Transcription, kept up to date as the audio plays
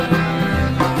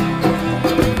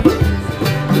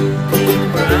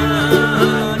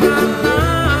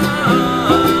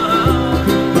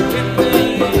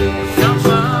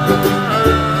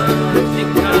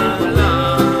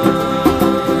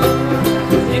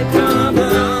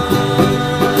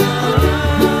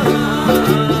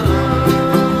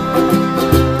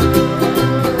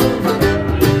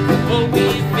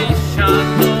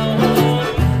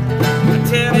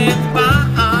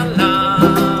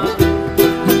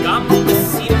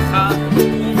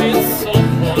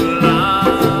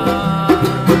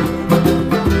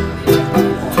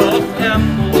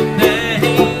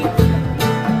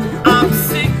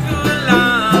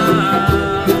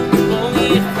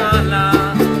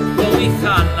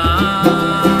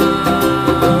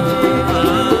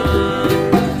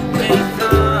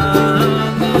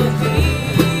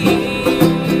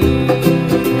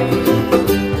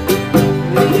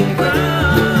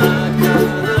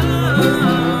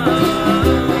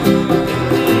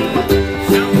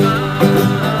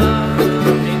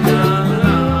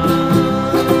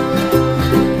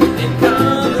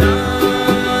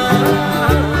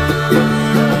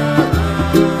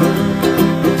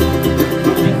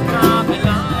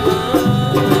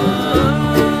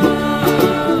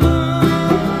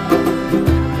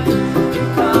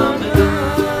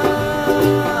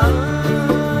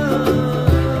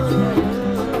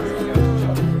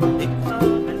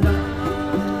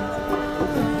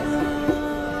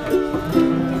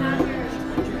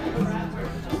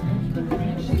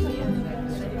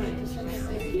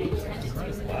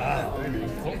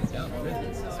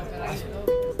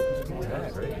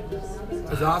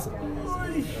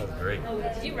Great.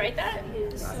 Did you write that?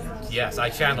 Yes, I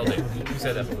channeled it. You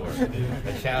said that before.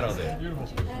 I channeled it. I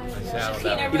channeled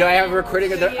that. You know, I have a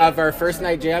recording of our first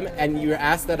night jam, and you were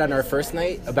asked that on our first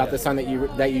night about the song that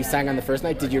you sang on the first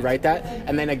night. Did you write that?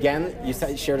 And then again, you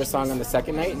shared a song on the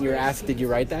second night, and you were asked, did you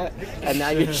write that? And now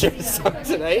you shared a song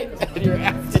tonight, and you were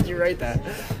asked, did you write that?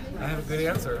 I have a good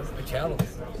answer. I channeled it.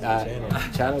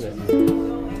 Channeled it.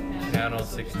 Channel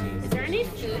 16. Is there any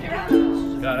food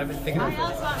around? God, I've been thinking of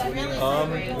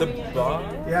it. The bar.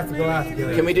 You have to go out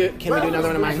together. Can we do another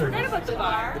one of mine? Forget about the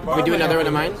bar. Can we do another one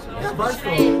of mine? Go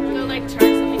like charge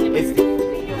something. Is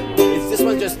this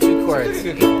one just 2 chords? A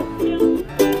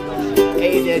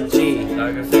to G.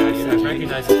 I was going to say, I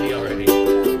recognize the key already.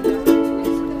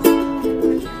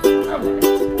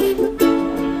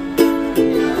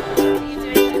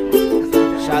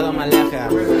 Shalom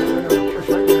Aleichem.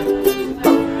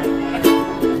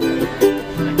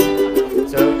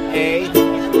 So A,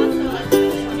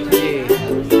 G.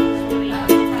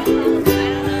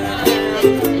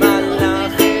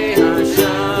 Malachi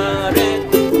Hasharet,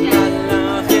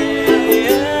 Malachi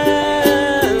Elyon.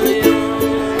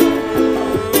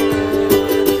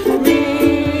 Mi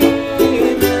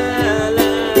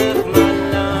melech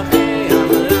Malachi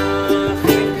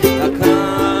Hamlachi,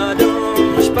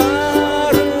 HaKadosh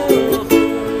Baruch Hu.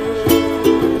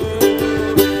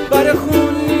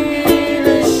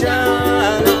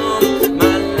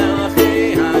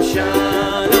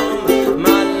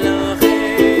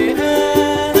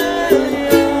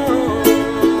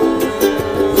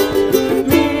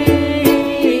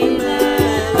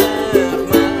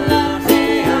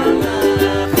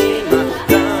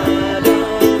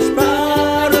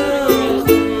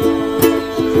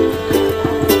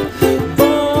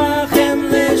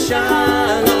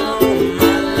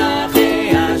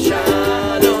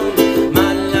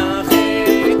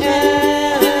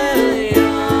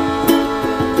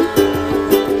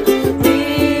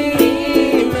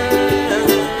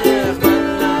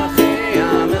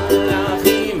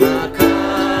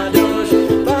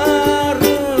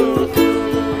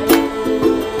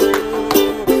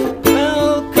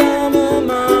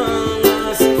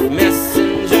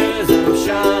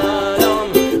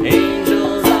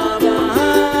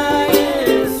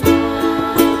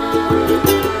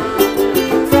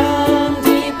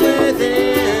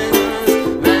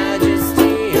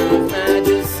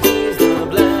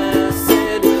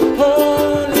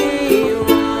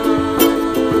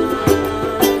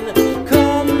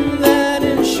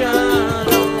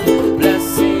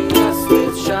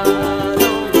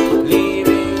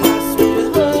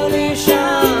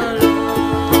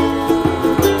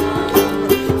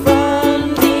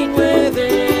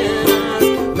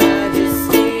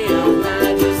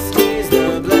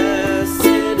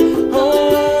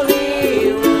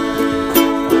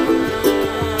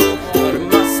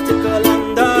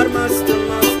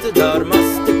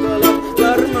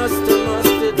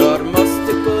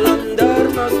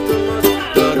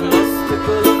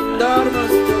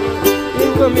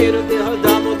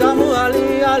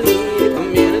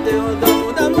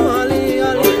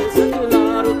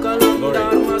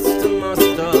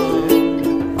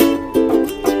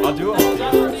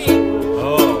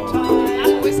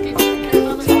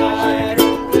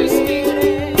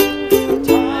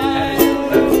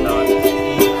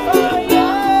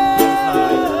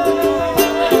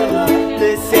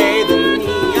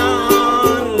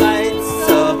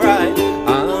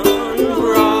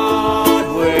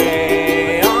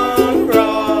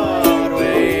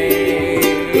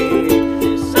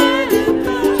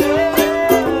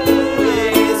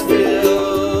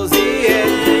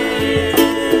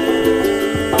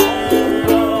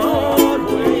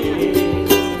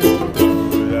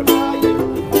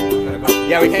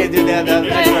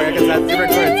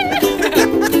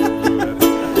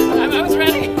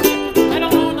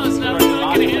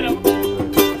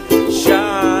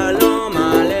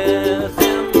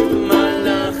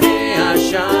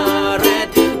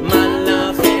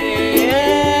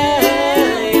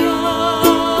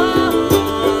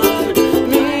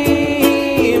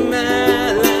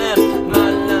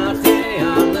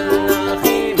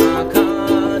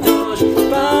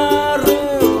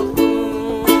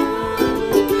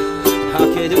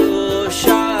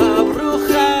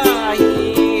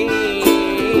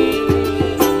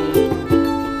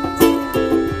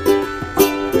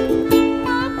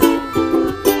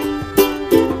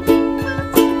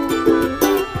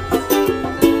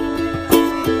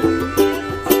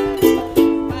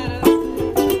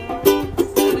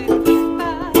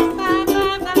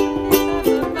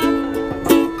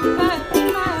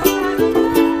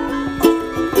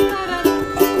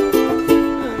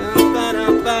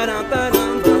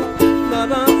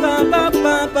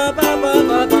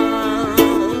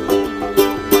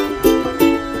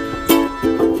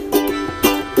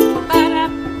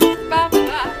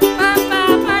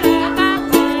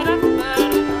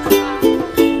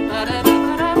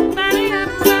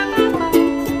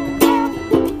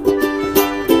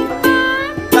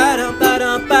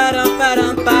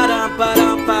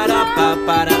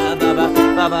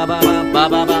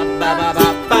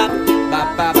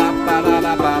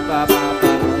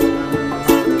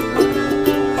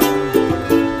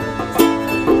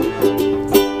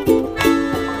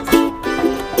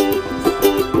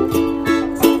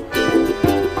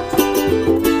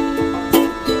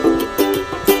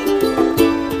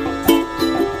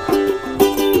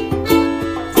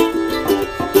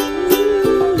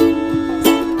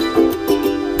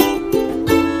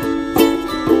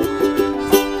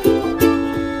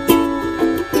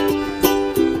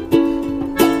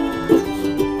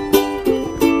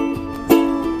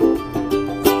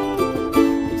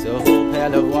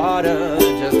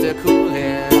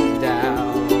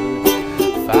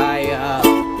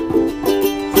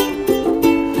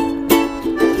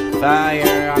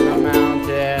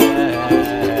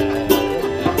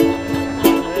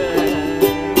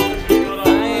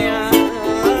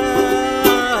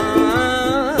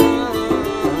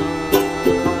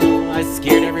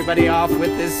 everybody off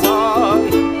with this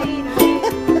song.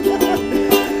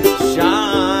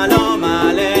 Shalom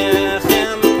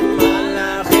Aleichem,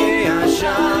 Malachi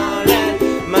Hashalem,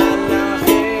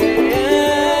 Malachi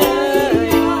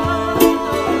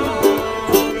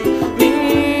Mi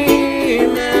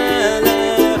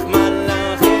Melech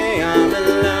Malachi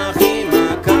HaMelachim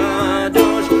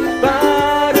HaKadosh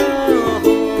Baruch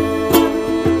Hu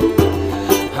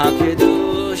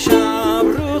HaKadosh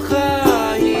Baruch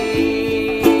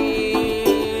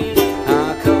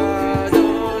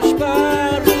HaKadosh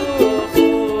Baruch Hu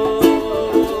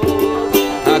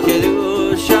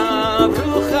HaKadosh Baruch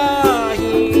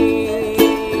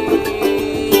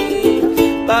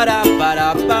Para para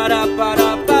para para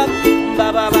pa ba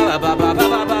ba ba ba ba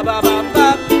ba ba ba ba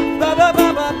ba ba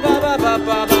ba ba ba ba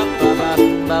ba ba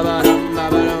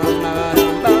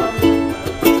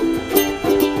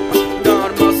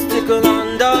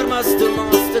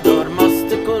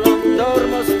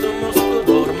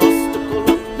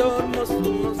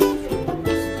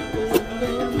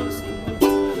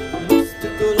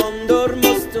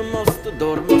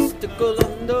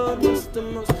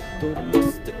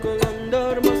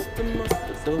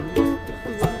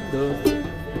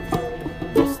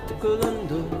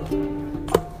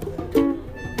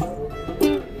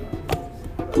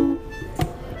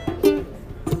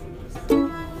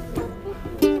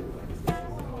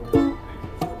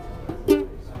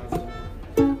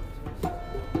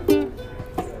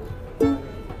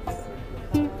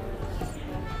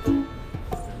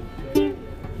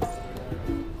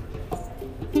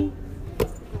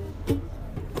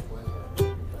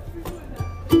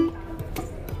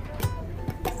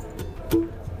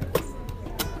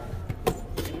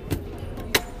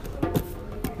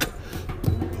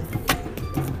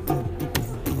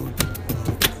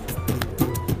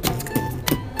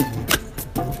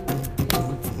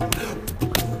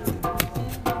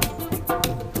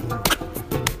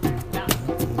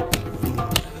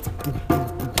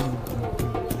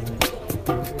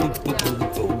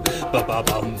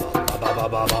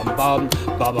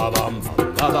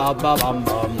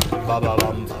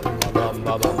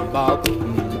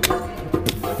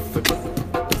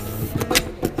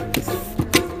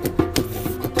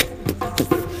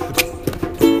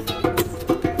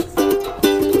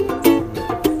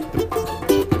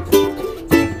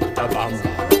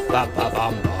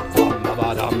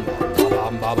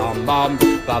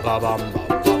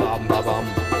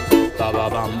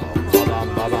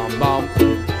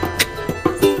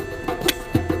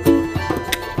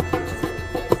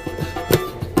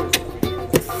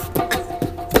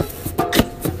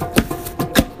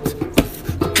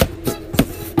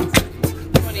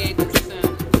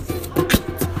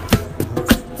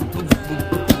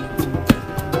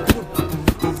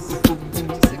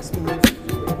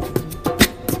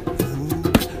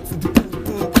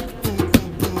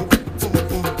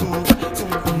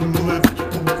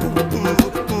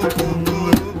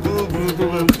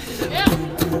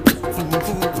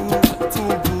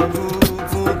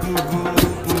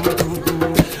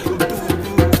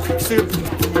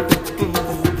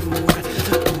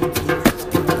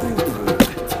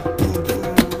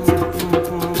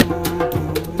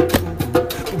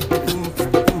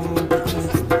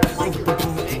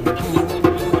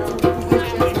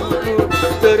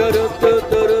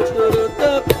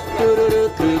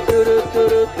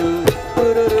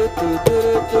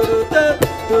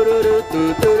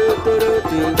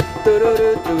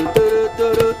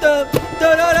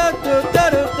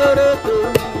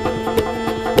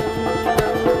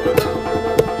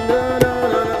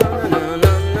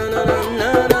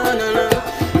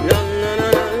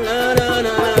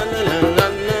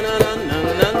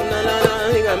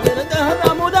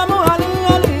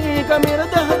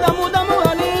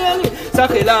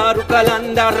Sakilaru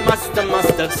kalandar masta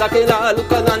masta, sakilaru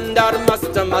kalandar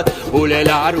masta masta,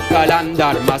 ulelaru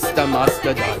kalandar masta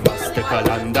masta, dar masta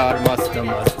kalandar masta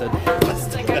masta,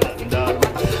 masta kalandar.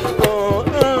 Oh,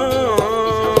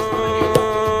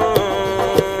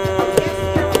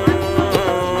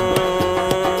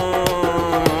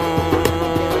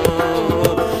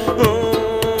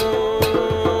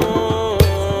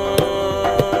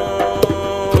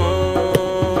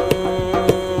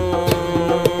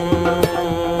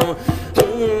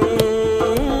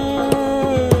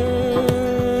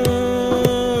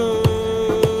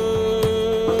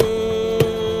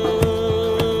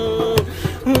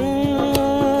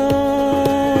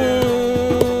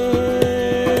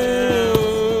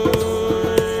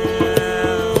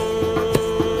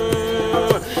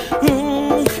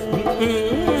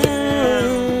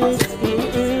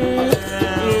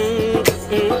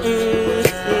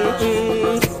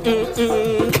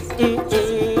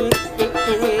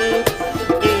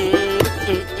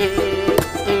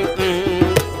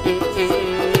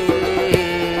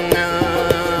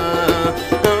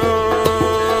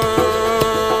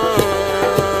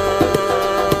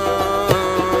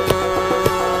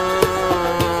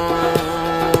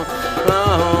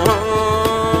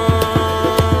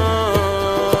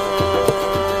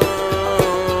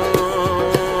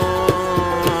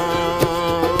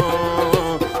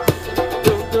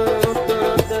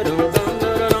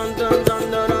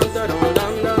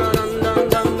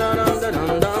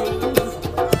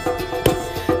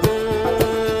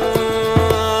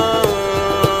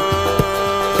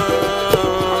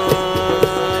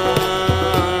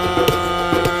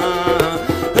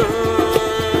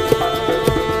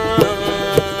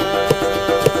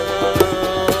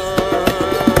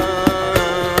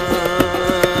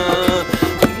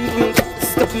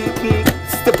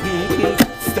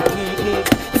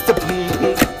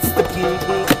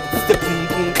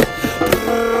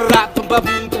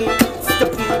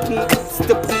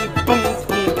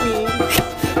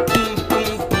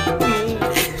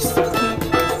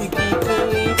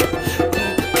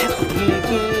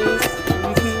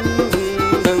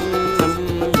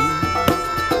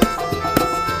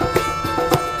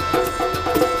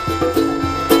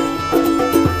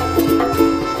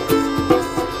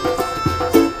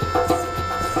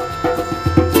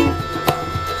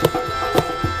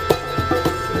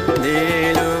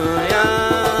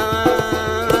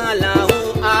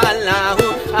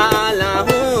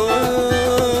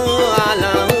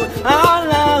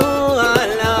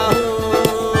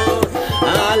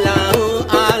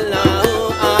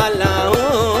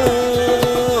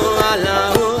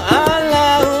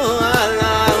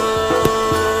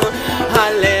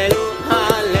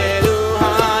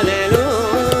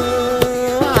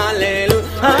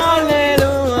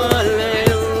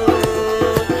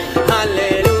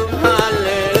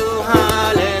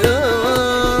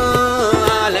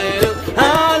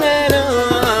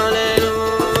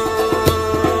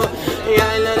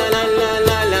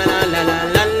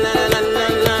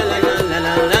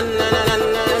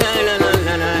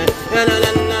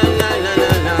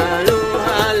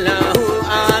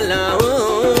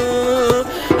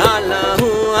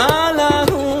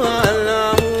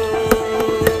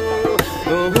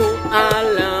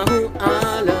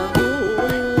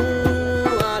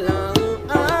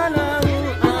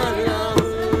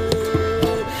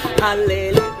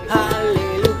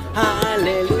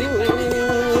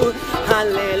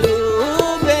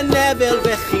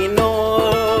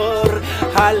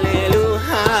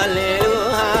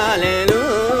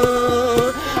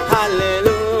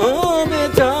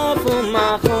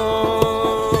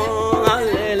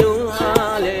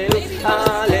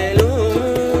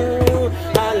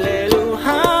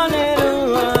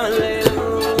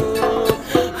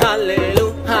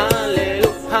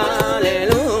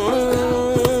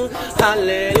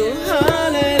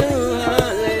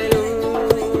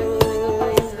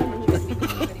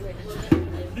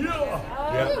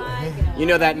 You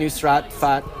know that Nusrat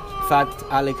Fat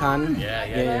Ali Khan? Yeah.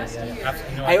 You know,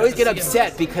 I I always get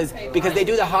upset because they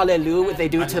do the hallelujah, they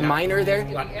do it to minor there.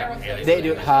 They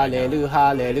do hallelujah,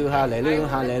 hallelujah, hallelujah,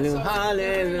 hallelujah,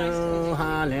 hallelujah,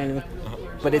 hallelujah.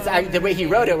 But it's the way he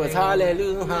wrote it was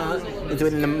hallelujah. It's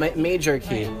in the major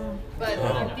key. But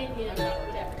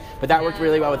that worked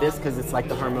really well with this because it's like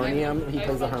the harmonium. He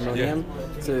plays the harmonium,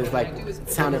 so it's like it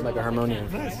sounded like a harmonium.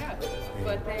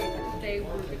 But they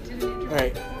did an All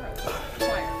right.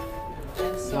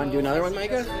 You want to do another one,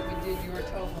 Micah? We did your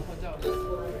Tov Hodot.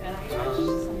 And I have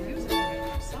some music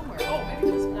somewhere. Oh, maybe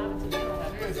it was not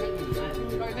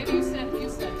or maybe you sent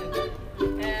it.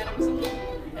 And it was and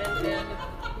then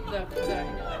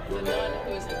the nun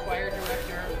who was the choir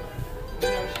director,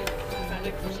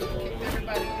 she kicked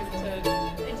everybody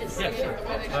into singing,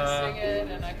 sing it,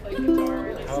 and I played guitar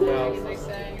and I sang and they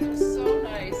sang. It was so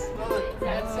nice.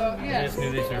 And so I yes. just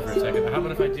knew these here for a second. How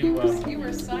about if I do? You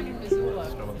were singing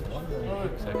Missoula.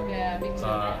 Yeah, me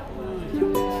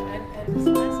too. And this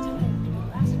last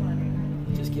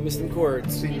one. Just give me some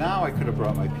chords. See, now I could have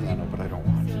brought my piano, but I don't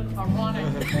want to.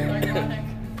 Ironic.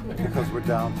 Because we're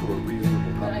down to a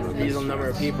reasonable number of Reasonable number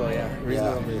of people, yeah.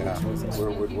 Reasonable Yeah, people. where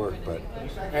it would work, but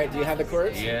All right, do you have the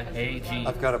chords? Yeah, A, G.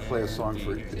 I've got to play a song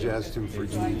for a jazz tune for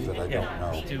Eve that I don't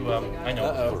know. Do I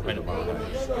know? I know.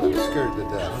 I'm scared to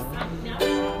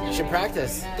death. You should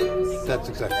practice. That's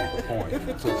exactly the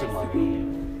point. So it's in my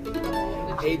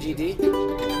AGD.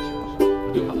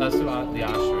 Let's do the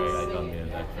Ashtray. I don't mean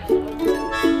that.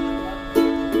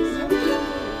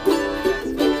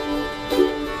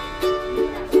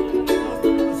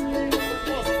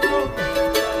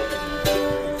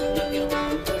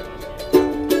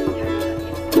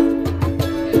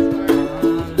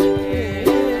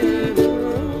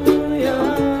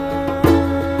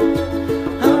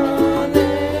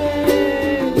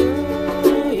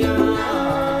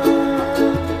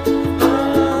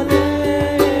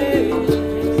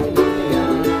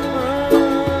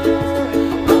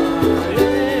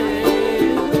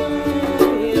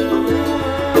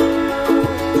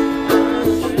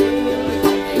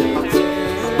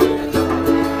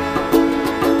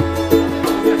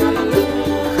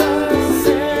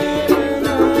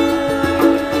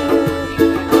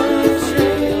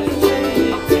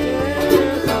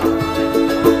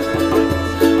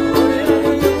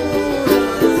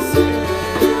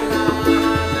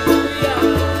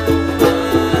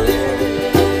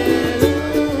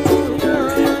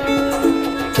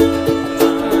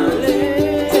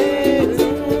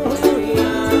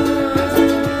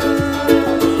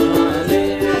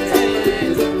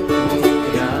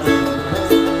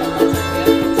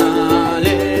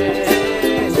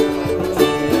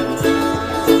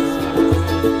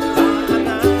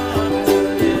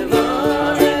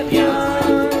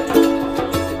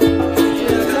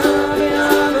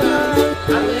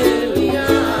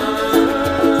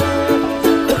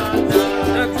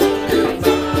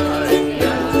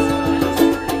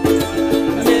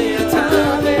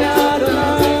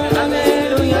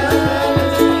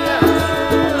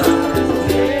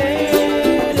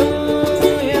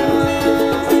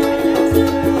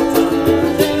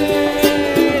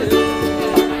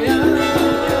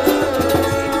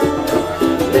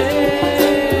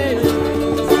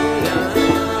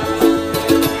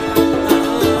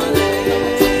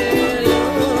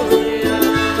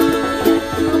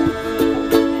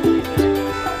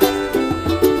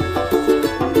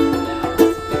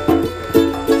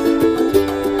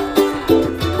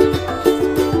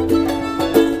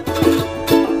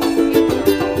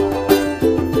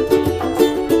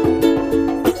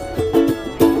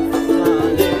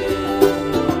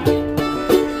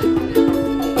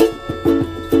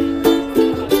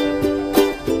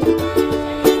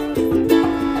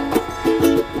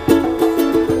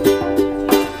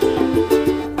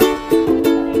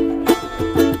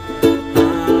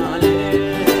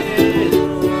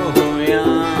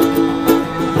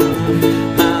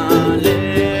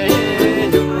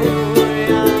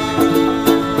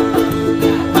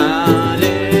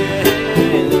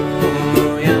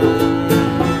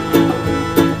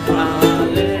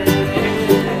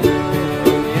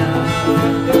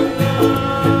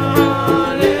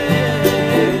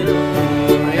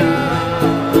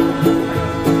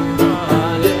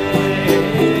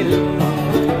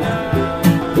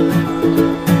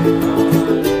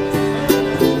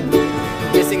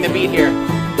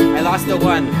 the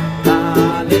one.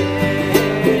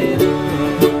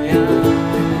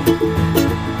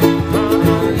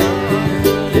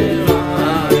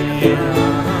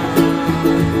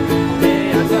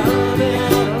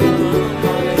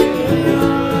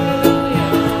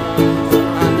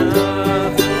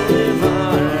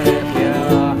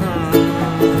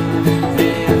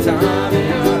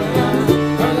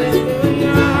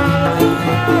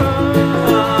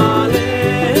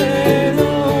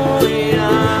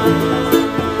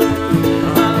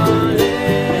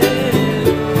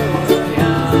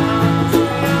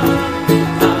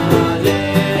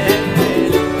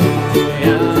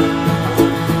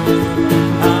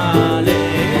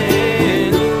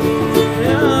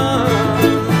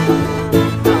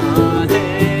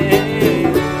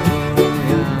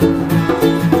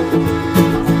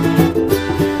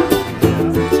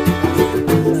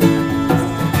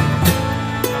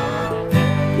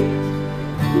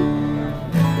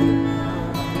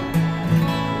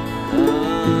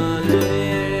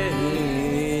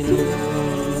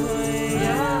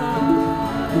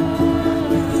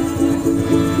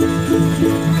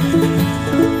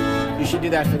 should do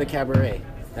that for the cabaret.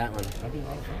 That one.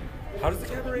 How does the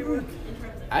cabaret work?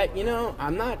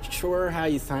 I'm not sure how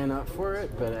you sign up for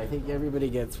it, but I think everybody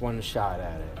gets one shot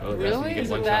at it. Oh, that's when Really? you get Is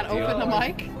one it that shot deal? open the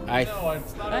mic? I I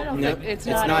don't Nope, think it's it's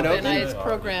not, not open. open? It's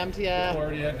programmed, yeah.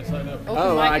 Already had to sign up. Open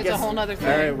well, mic I is guess, a whole nother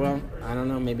thing. All right, well, I don't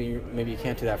know. Maybe you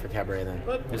can't do that for cabaret then.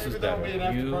 But This maybe is that'll better. be an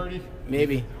after You- party.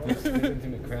 Maybe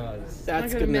In the crowds. I'm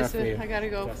that's gonna good enough miss for it. you. I gotta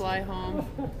go fly home.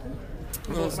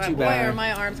 Well, it's my, too boy, bad. are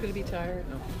my arms gonna be tired?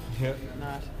 Yeah.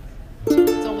 Not.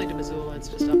 It's only to Missoula. It's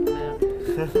just up and down. All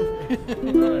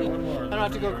right, one more. I don't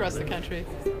have to go across the country.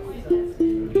 What do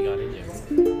you got in you?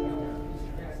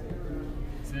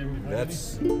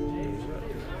 That's.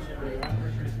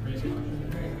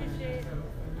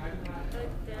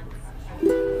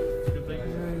 Good thing.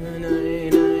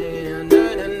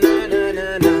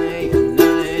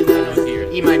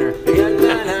 E minor.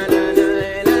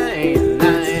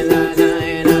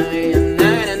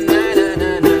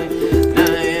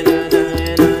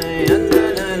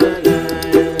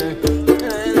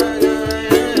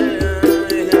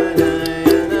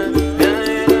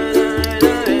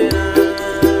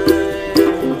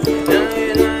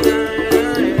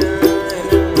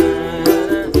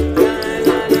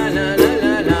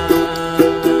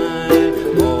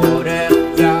 Ore,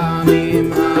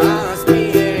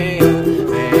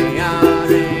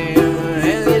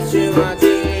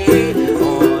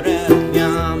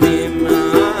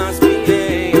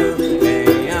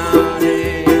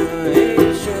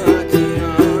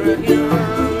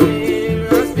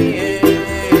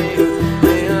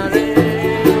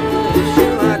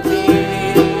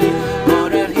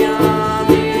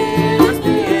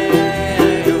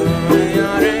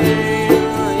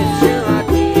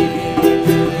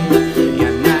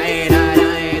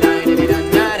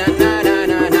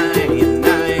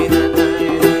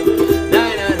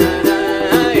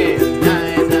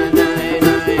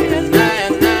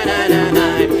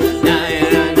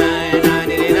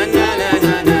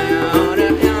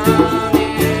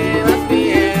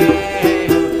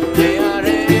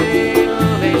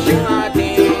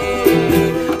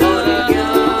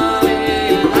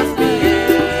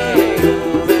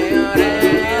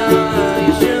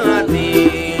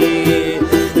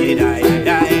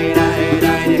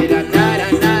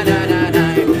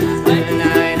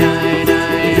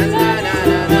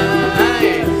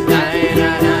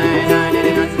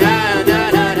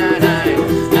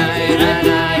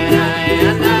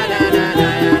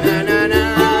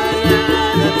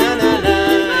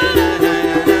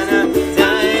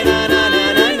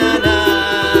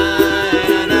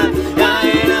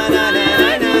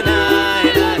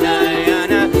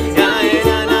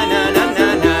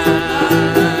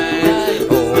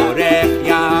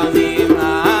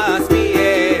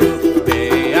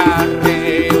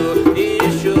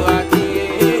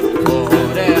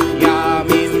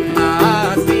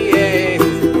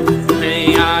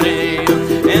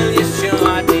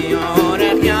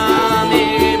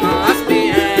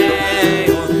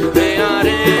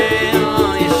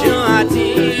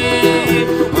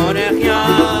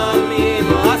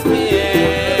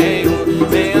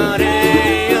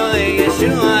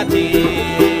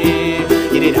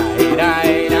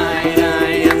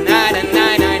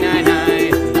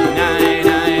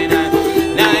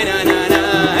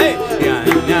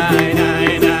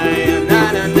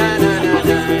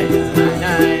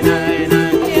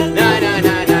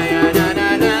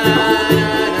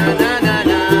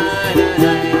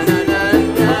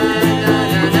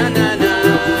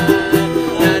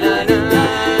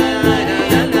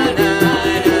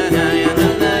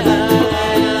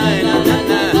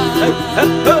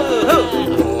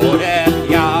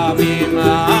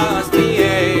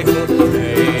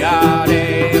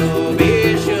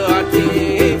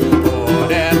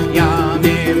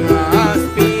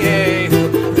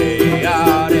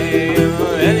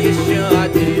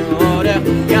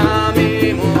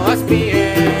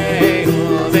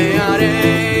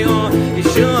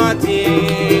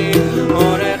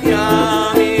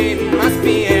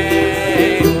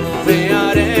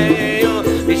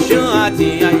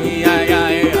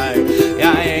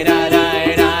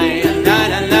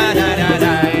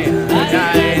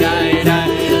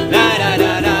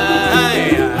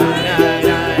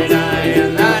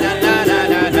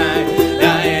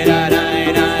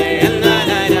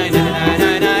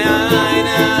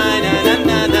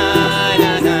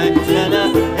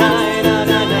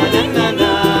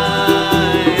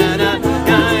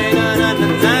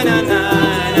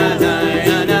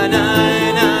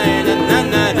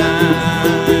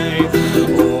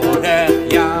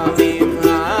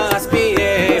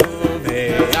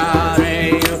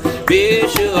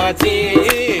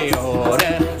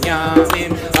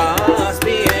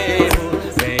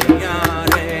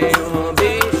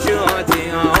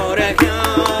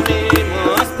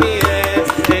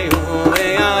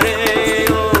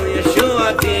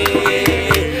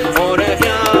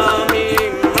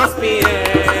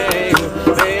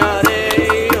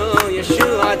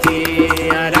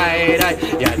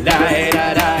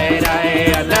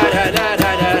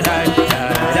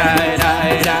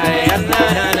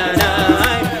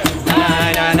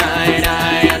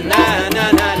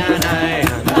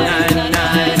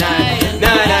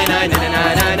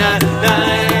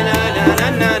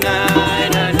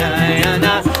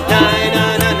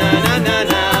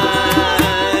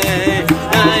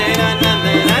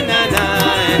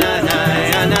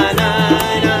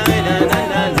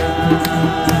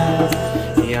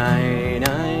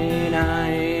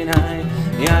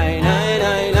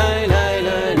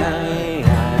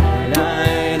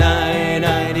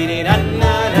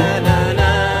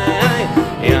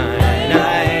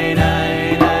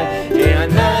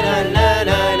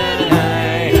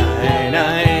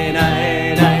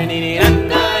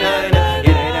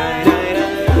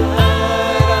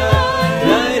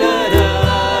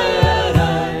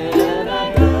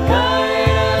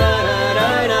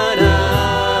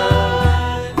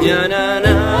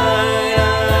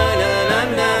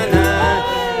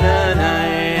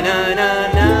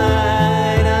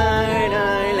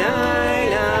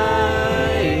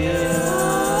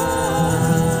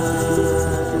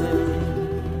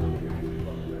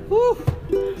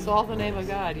 all the name of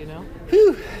God, you know?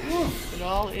 It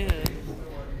all is.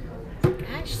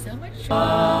 Gosh, so much.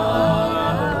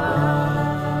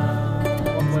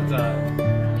 One time.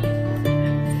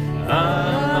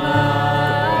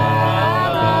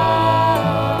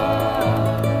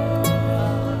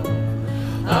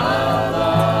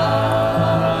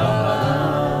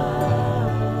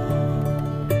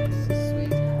 So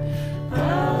sweet.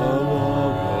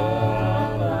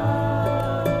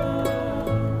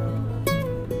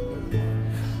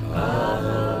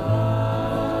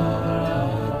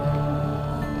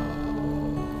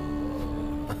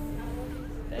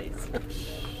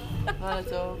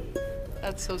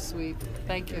 That's so sweet.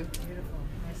 Thank you.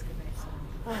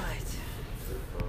 All right.